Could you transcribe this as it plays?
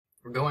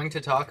We're going to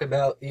talk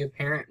about the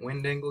apparent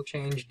wind angle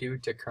change due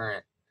to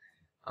current.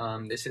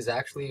 This is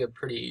actually a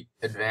pretty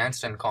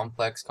advanced and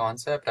complex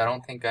concept. I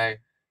don't think I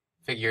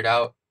figured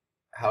out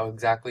how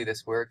exactly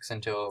this works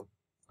until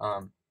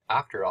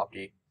after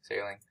Opti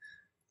sailing.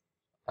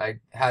 I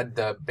had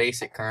the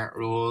basic current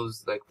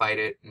rules, like fight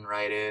it and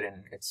ride it,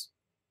 and it's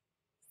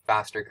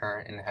faster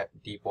current in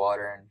deep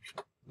water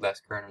and less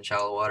current in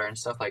shallow water and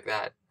stuff like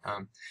that.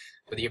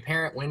 But the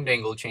apparent wind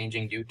angle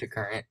changing due to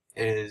current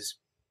is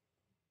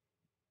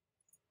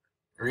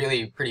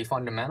really pretty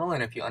fundamental,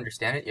 and if you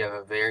understand it, you have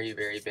a very,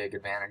 very big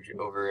advantage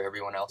over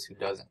everyone else who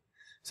doesn't.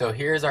 So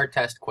here's our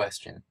test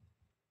question.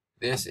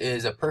 This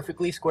is a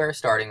perfectly square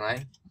starting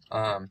line.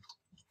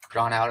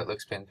 Drawn out, it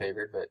looks pin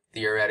favored, but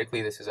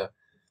theoretically this is a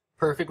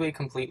perfectly,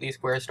 completely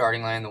square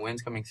starting line. The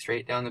wind's coming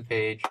straight down the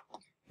page.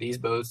 These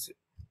boats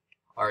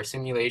are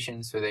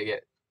simulations, so they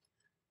get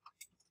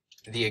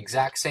the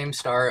exact same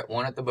start,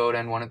 one at the boat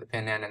end, one at the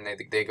pin end, and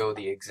they go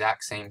the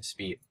exact same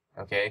speed.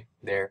 Okay,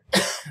 they're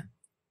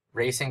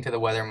racing to the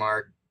weather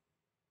mark.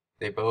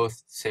 They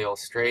both sail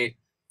straight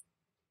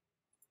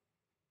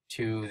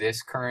to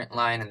this current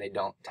line and they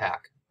don't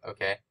tack.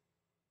 Okay.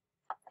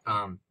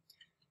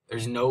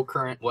 There's no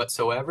current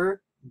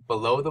whatsoever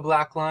below the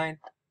black line.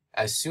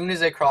 As soon as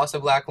they cross a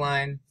black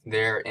line,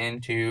 they're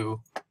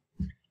into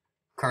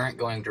current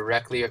going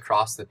directly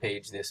across the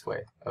page this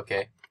way.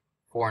 Okay,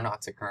 4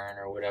 knots of current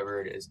or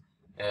whatever it is.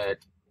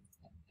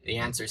 The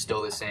answer is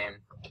still the same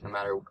no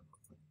matter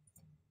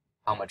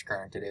how much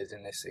current it is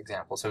in this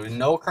example. So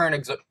no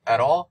current at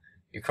all.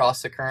 You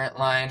cross the current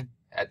line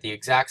at the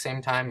exact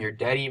same time. You're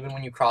dead even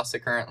when you cross the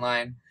current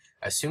line.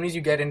 As soon as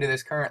you get into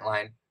this current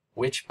line,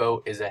 which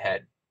boat is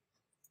ahead?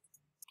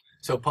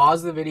 So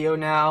pause the video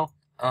now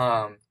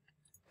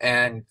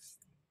and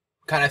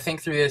kind of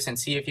think through this and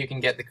see if you can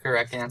get the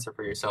correct answer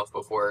for yourself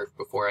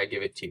before I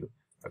give it to you.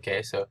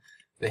 Okay, so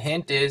the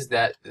hint is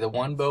that the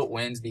one boat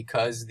wins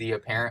because the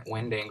apparent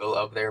wind angle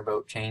of their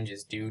boat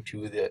changes due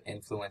to the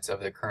influence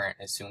of the current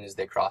as soon as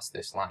they cross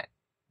this line.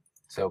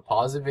 So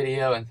pause the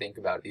video and think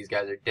about it. These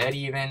guys are dead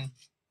even.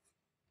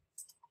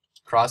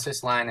 Cross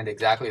this line at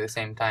exactly the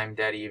same time,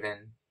 dead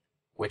even.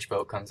 Which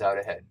boat comes out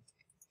ahead?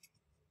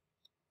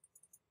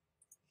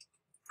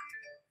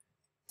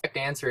 The correct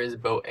answer is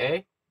boat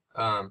A.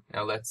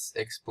 Now let's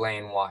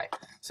explain why.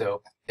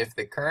 So if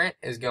the current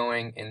is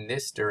going in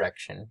this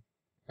direction,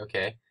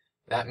 okay,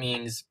 that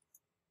means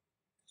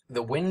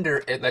the wind,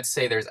 let's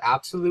say there's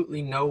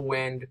absolutely no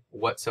wind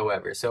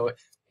whatsoever. So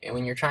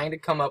when you're trying to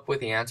come up with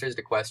the answers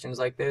to questions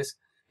like this,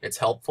 it's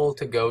helpful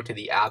to go to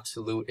the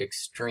absolute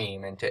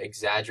extreme and to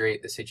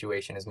exaggerate the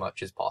situation as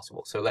much as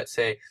possible. So let's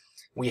say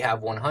we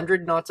have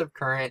 100 knots of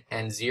current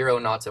and 0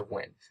 knots of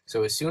wind.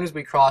 So as soon as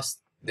we cross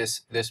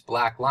this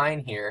black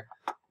line here,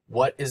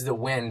 what is the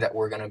wind that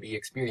we're going to be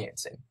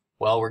experiencing?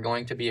 Well, we're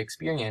going to be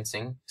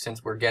experiencing,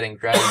 since we're getting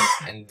dragged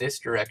in this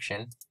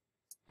direction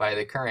by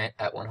the current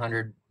at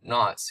 100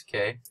 knots,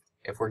 okay?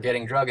 If we're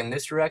getting dragged in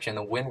this direction,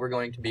 the wind we're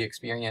going to be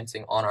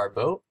experiencing on our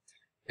boat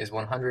is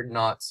 100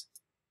 knots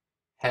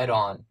head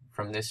on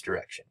from this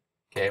direction,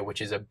 okay?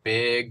 Which is a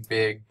big,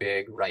 big,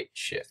 big right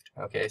shift,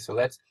 okay? So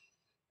let's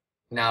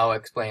now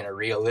explain a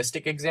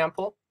realistic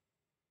example.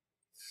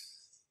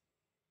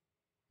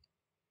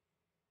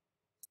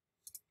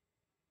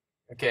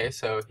 Okay,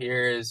 so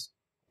here's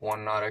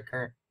 1 knot of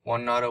current,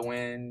 1 knot of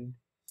wind,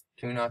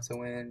 2 knots of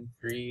wind,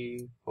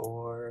 3,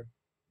 4,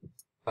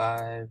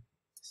 5,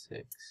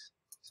 6,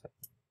 7.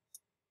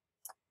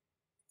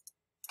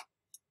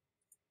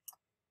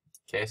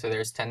 Okay, so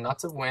there's 10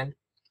 knots of wind.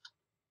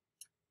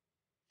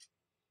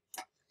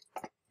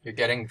 You're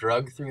getting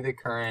dragged through the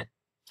current.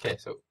 Okay,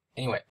 so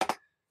anyway,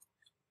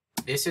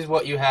 this is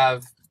what you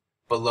have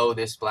below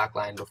this black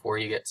line before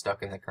you get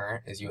stuck in the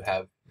current. Is you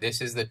have, this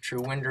is the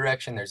true wind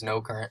direction. There's no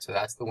current, so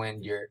that's the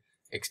wind you're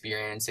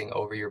experiencing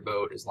over your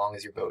boat as long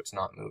as your boat's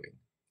not moving.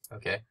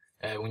 Okay,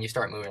 when you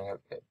start moving,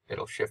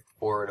 it'll shift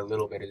forward a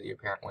little bit of the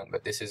apparent wind,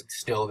 but this is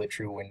still the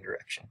true wind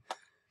direction.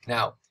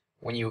 Now,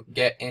 when you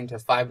get into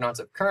 5 knots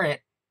of current,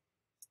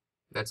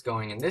 that's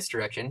going in this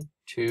direction,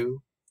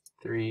 2,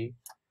 3,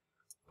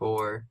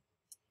 4,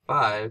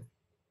 5.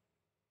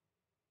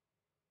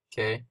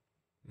 Okay,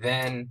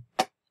 then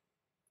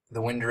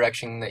the wind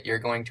direction that you're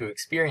going to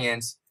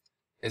experience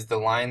is the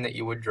line that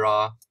you would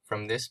draw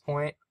from this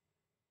point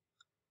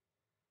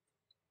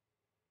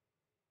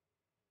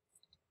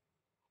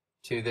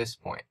to this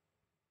point.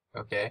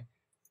 Okay,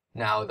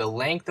 now the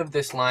length of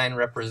this line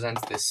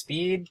represents the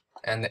speed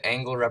and the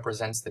angle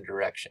represents the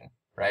direction,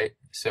 right?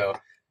 So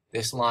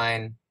this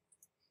line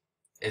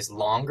is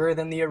longer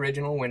than the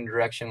original wind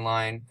direction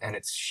line and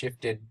it's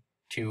shifted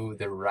to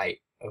the right,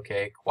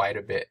 okay, quite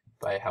a bit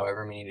by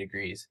however many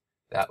degrees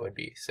that would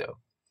be. So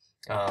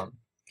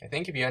I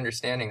think if you're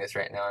understanding this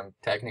right now, I'm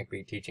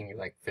technically teaching you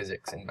like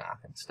physics and math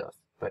and stuff,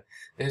 but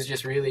this is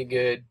just really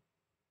good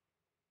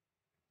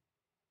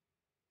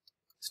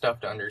stuff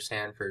to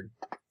understand for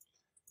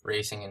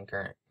racing and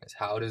current. Is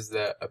how does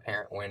the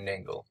apparent wind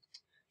angle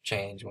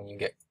change when you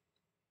get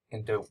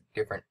into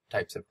different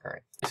types of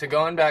current. So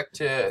going back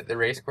to the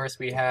race course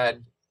we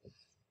had,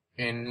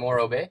 in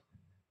Morro Bay.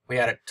 We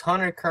had a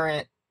ton of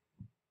current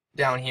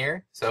down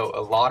here, so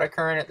a lot of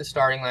current at the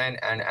starting line,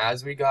 and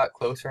as we got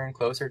closer and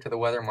closer to the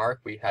weather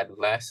mark, we had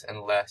less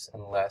and less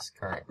and less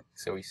current.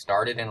 So we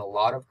started in a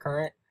lot of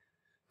current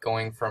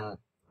going from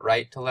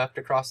right to left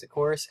across the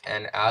course,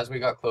 and as we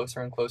got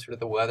closer and closer to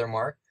the weather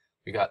mark,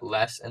 we got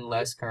less and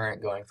less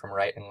current going from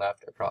right and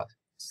left across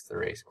the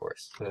race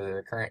course. So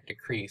the current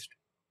decreased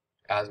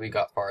as we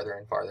got farther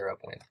and farther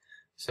upwind.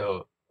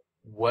 So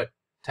what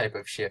type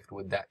of shift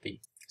would that be?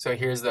 So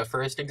here's the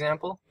first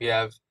example. We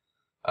have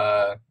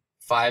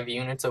 5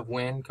 units of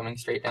wind coming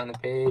straight down the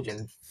page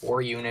and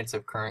 4 units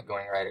of current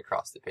going right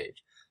across the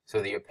page.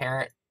 So the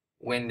apparent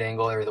wind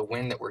angle, or the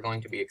wind that we're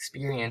going to be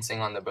experiencing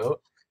on the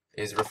boat,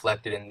 is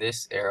reflected in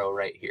this arrow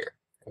right here.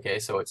 Okay,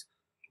 so it's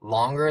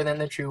longer than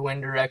the true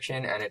wind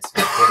direction, and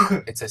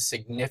it's a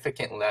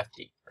significant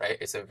lefty, right?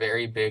 It's a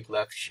very big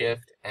left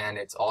shift, and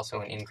it's also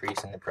an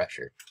increase in the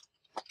pressure.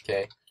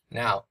 Okay,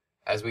 now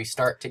as we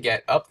start to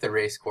get up the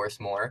race course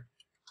more,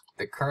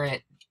 the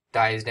current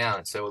dies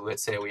down. So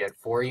let's say we had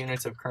 4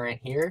 units of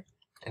current here,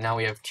 and now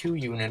we have 2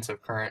 units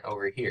of current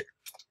over here.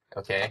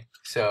 Okay,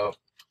 so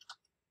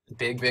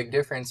big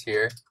difference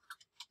here,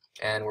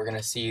 and we're going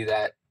to see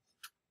that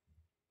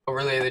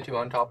overlay the two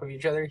on top of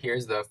each other.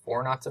 Here's the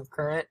 4 knots of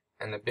current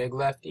and the big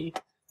lefty,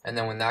 and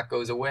then when that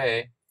goes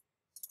away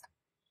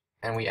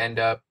and we end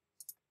up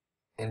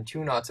in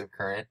 2 knots of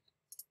current,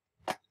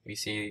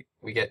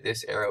 we get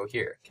this arrow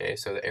here. Okay,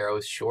 so the arrow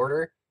is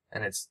shorter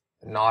and it's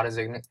not as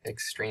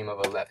extreme of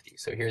a lefty.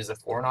 So here's the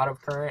 4 knot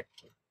of current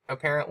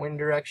apparent wind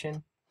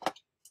direction.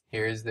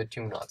 Here's the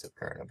 2 knots of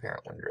current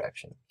apparent wind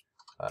direction.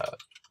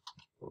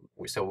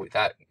 So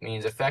that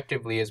means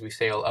effectively, as we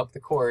sail up the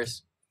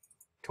course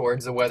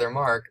towards the weather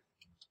mark,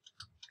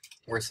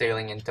 we're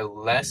sailing into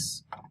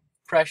less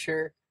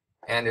pressure,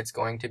 and it's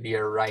going to be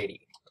a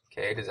righty.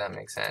 Okay, does that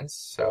make sense?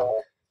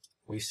 So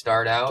we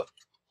start out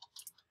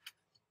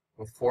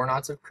with 4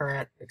 knots of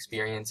current,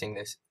 experiencing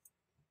this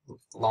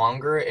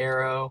longer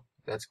arrow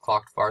that's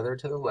clocked farther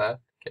to the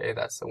left. Okay,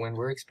 that's the wind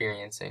we're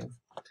experiencing.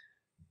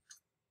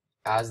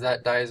 As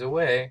that dies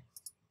away,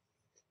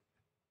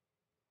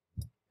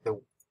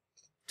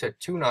 to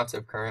 2 knots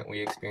of current,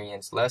 we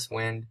experience less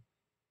wind,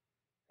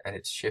 and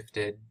it's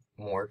shifted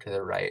more to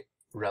the right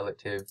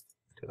relative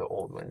to the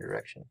old wind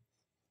direction.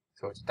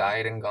 So it's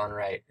died and gone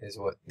right is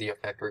what the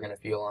effect we're going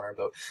to feel on our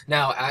boat.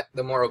 Now, at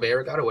the Morro Bay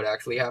Regatta, what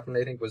actually happened,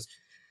 I think, was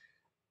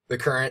the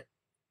current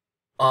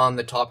on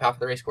the top half of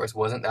the race course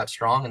wasn't that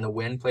strong, and the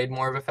wind played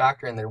more of a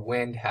factor, and the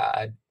wind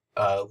had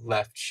a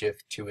left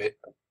shift to it.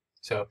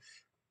 So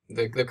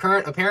the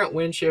current apparent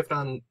wind shift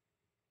on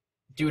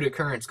due to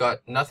current's got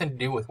nothing to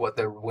do with what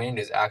the wind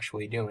is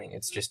actually doing.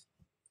 It's just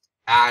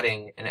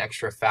adding an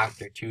extra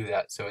factor to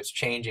that. So it's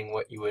changing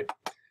what you would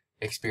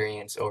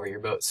experience over your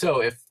boat.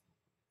 So if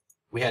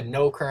we had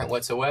no current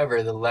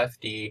whatsoever, the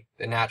lefty,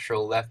 the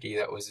natural lefty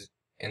that was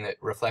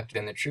reflected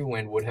in the true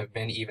wind would have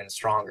been even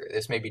stronger.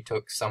 This maybe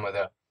took some of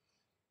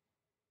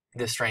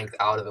the strength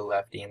out of the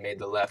lefty and made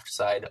the left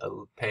side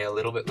pay a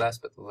little bit less,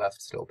 but the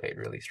left still paid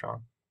really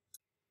strong.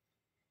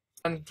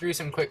 Run through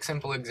some quick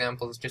simple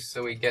examples just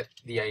so we get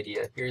the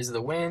idea. Here's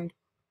the wind.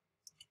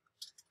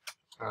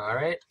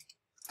 Alright.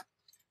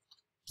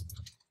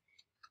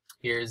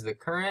 Here's the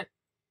current.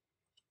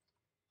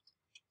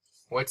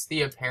 What's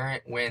the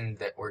apparent wind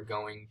that we're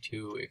going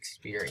to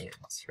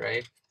experience,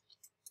 right?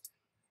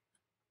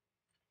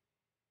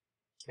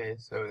 Okay,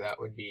 so that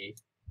would be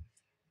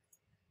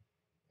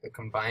the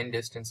combined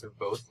distance of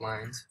both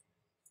lines,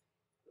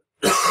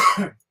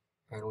 and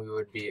we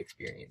would be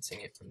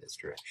experiencing it from this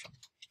direction.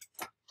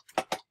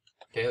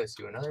 Okay, let's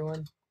do another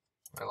one.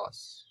 I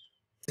lost.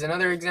 Here's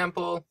another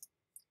example.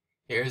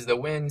 Here's the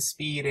wind,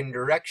 speed, and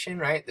direction,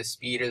 right? The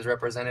speed is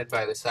represented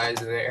by the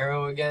size of the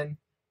arrow again.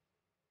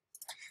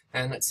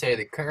 And let's say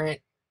the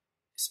current,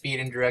 speed,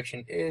 and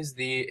direction is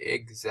the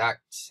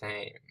exact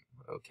same,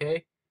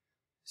 okay?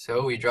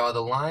 So we draw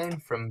the line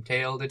from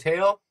tail to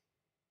tail,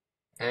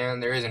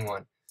 and there isn't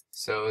one.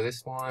 So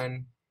this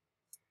one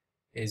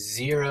is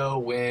 0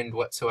 wind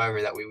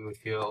whatsoever that we would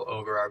feel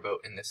over our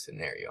boat in this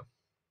scenario.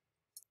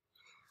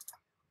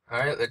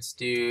 Alright, let's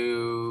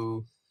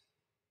do...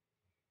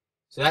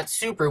 So that's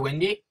super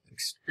windy,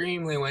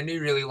 extremely windy,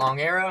 really long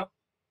arrow.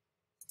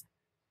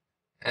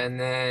 And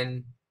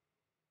then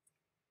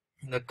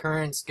the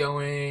current's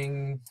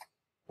going,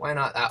 why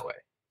not that way?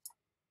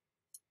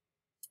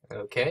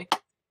 Okay,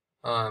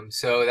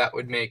 so that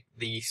would make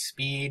the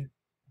speed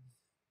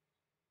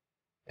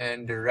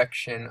and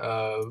direction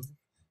of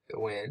the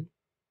wind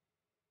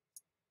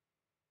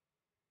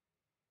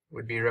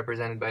would be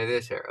represented by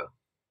this arrow.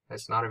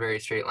 That's not a very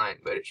straight line,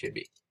 but it should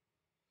be.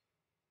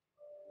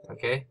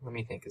 Okay, let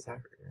me think, is that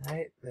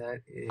right?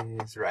 That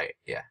is right,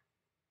 yeah.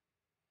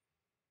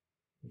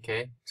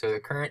 Okay, so the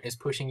current is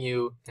pushing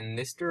you in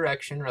this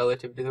direction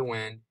relative to the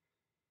wind,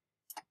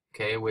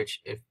 okay,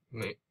 which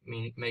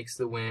makes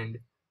the wind,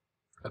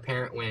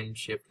 apparent wind,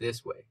 shift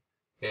this way,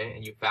 okay,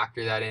 and you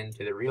factor that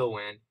into the real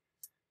wind,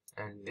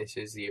 and this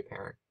is the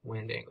apparent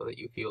wind angle that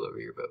you feel over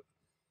your boat.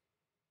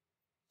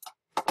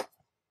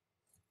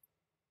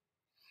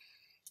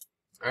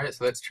 Alright,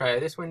 so let's try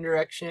this wind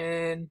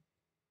direction.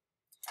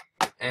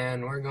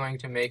 And we're going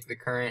to make the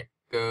current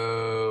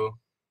go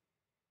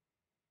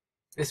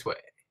this way.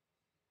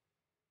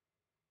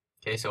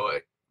 Okay, so a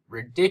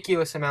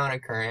ridiculous amount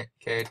of current.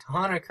 Okay, a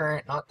ton of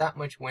current, not that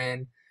much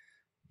wind.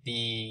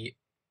 The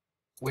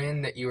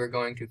wind that you are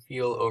going to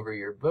feel over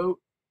your boat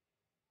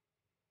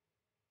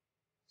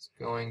is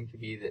going to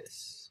be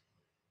this.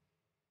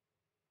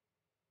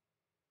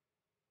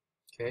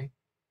 Okay,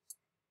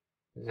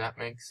 does that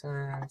make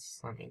sense?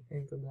 Let me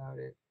think about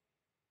it.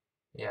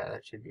 Yeah,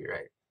 that should be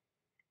right.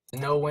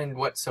 No wind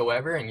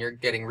whatsoever, and you're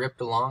getting ripped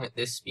along at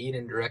this speed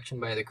and direction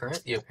by the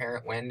current. The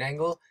apparent wind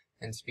angle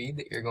and speed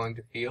that you're going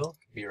to feel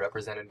can be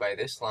represented by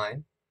this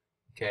line.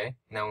 Okay,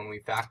 now when we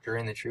factor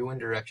in the true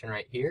wind direction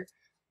right here,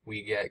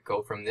 we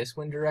go from this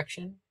wind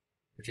direction,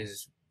 which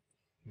is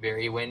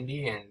very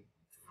windy and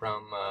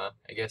from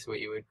I guess what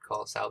you would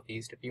call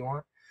southeast if you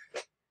want,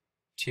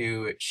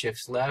 to it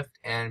shifts left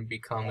and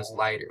becomes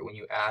lighter when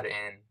you add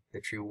in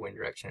the true wind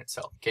direction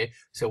itself. Okay,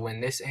 so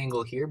when this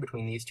angle here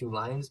between these two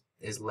lines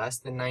is less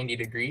than 90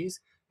 degrees,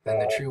 then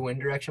the true wind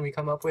direction we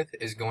come up with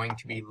is going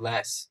to be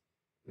less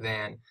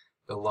than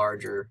the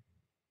larger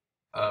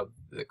of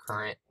the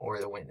current or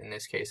the wind. In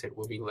this case, it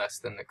will be less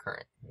than the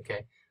current.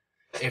 Okay,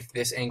 if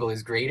this angle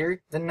is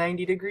greater than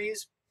 90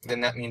 degrees,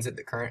 then that means that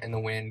the current and the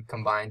wind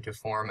combine to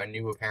form a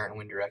new apparent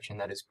wind direction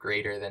that is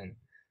greater than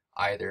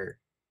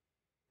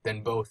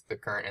both the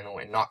current and the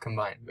wind, not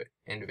combined, but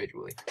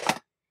individually.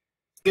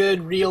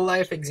 Good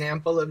real-life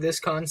example of this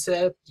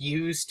concept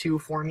used to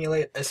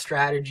formulate a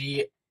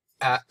strategy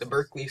at the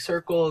Berkeley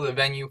Circle, the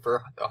venue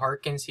for the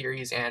Harkin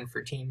series and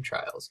for team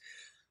trials.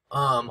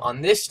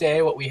 On this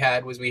day, what we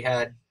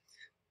had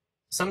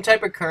some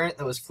type of current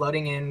that was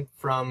flooding in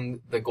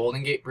from the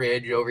Golden Gate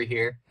Bridge over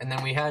here, and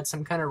then we had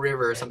some kind of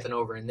river or something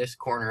over in this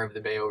corner of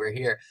the bay over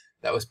here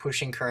that was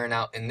pushing current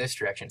out in this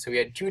direction. So we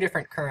had two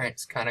different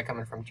currents kind of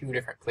coming from two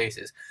different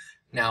places.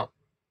 Now,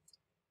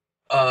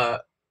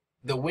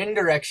 the wind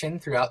direction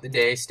throughout the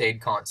day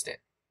stayed constant.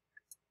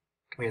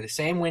 We had the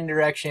same wind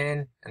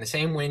direction and the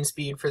same wind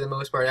speed for the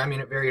most part. I mean,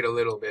 it varied a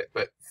little bit,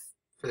 but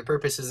for the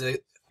purposes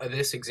of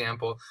this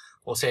example,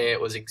 we'll say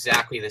it was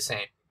exactly the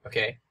same,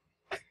 okay?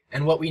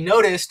 And what we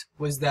noticed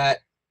was that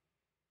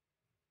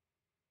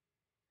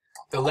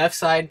the left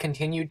side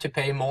continued to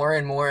pay more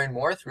and more and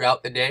more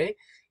throughout the day,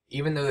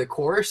 even though the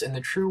course and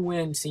the true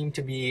wind seemed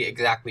to be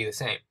exactly the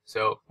same.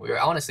 So we were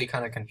honestly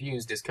kind of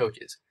confused as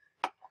coaches.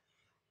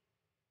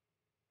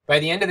 By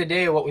the end of the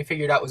day, what we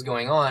figured out was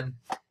going on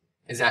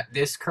is that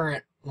this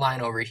current line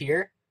over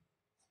here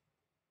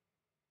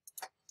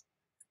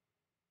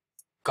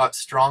got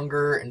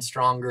stronger and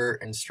stronger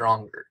and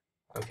stronger.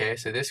 Okay,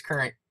 so this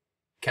current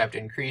kept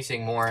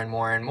increasing more and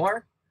more and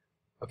more.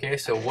 Okay,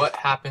 so what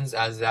happens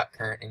as that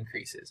current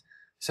increases?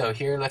 So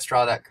here, let's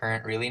draw that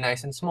current really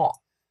nice and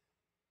small.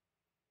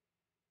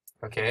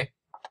 Okay,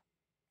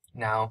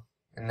 now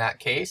in that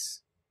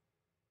case,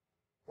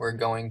 we're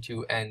going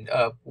to end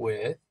up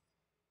with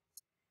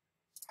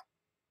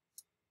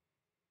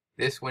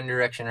this wind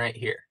direction right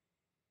here.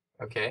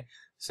 Okay,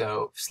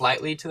 so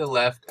slightly to the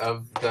left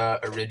of the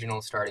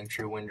original starting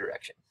true wind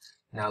direction.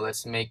 Now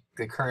let's make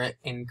the current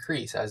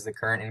increase. As the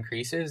current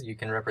increases, you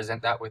can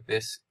represent that with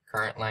this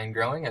current line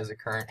growing. As the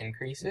current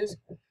increases,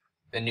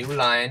 the new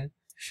line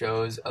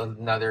shows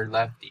another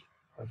lefty.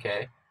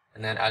 Okay,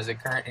 and then as the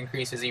current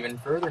increases even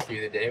further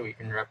through the day, we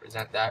can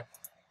represent that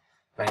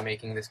by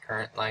making this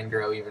current line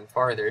grow even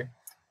farther.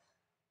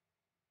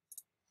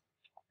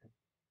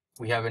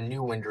 We have a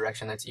new wind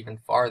direction that's even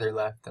farther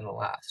left than the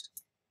last.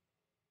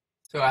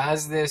 So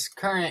as this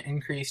current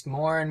increased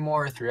more and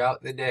more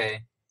throughout the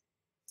day,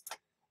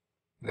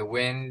 the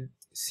wind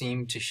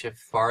seemed to shift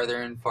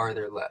farther and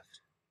farther left.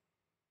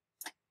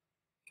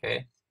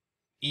 Okay,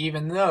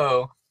 even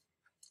though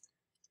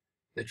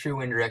the true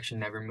wind direction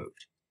never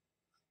moved.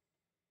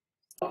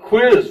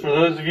 Quiz for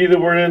those of you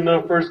that were in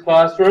the first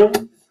classroom.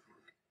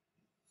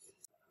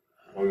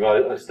 We've got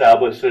to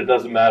establish that it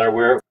doesn't matter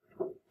where.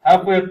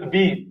 Halfway up the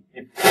beat,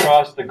 you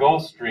cross the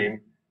Gulf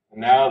Stream,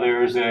 and now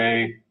there's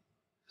a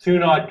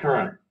 2-knot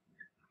current.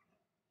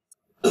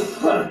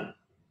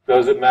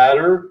 Does it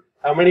matter?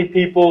 How many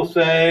people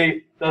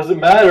say, doesn't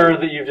matter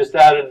that you've just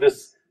added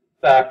this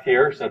fact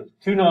here? So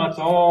 2 knots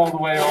all the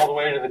way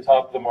to the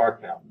top of the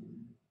mark now.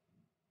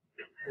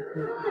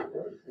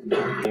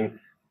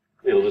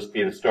 It'll just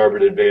be the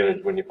starboard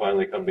advantage when you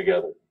finally come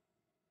together.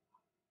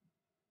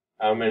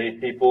 How many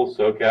people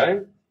say, okay?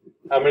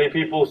 How many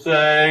people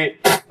say,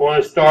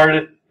 want to start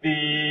at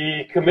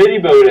the committee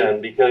boat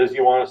end because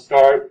you want to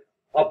start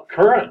up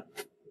current?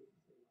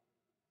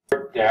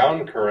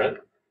 Down current.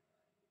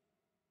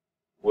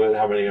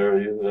 How many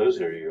are those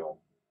are you on?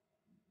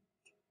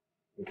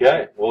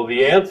 Okay, well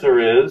the answer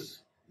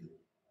is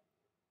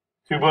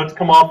 2 boats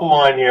come off the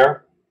line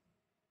here.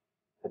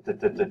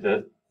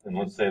 And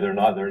let's say they're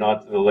not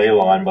to the ley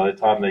line by the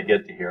time they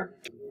get to here.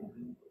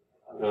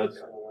 So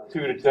it's 2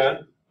 to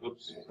 10.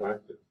 Oops, sorry.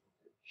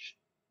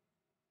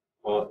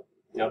 Well,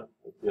 yep,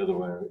 the other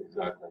way,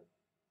 exactly.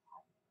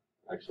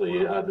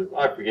 Actually,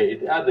 I forget,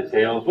 you add the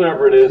tails,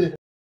 whatever it is.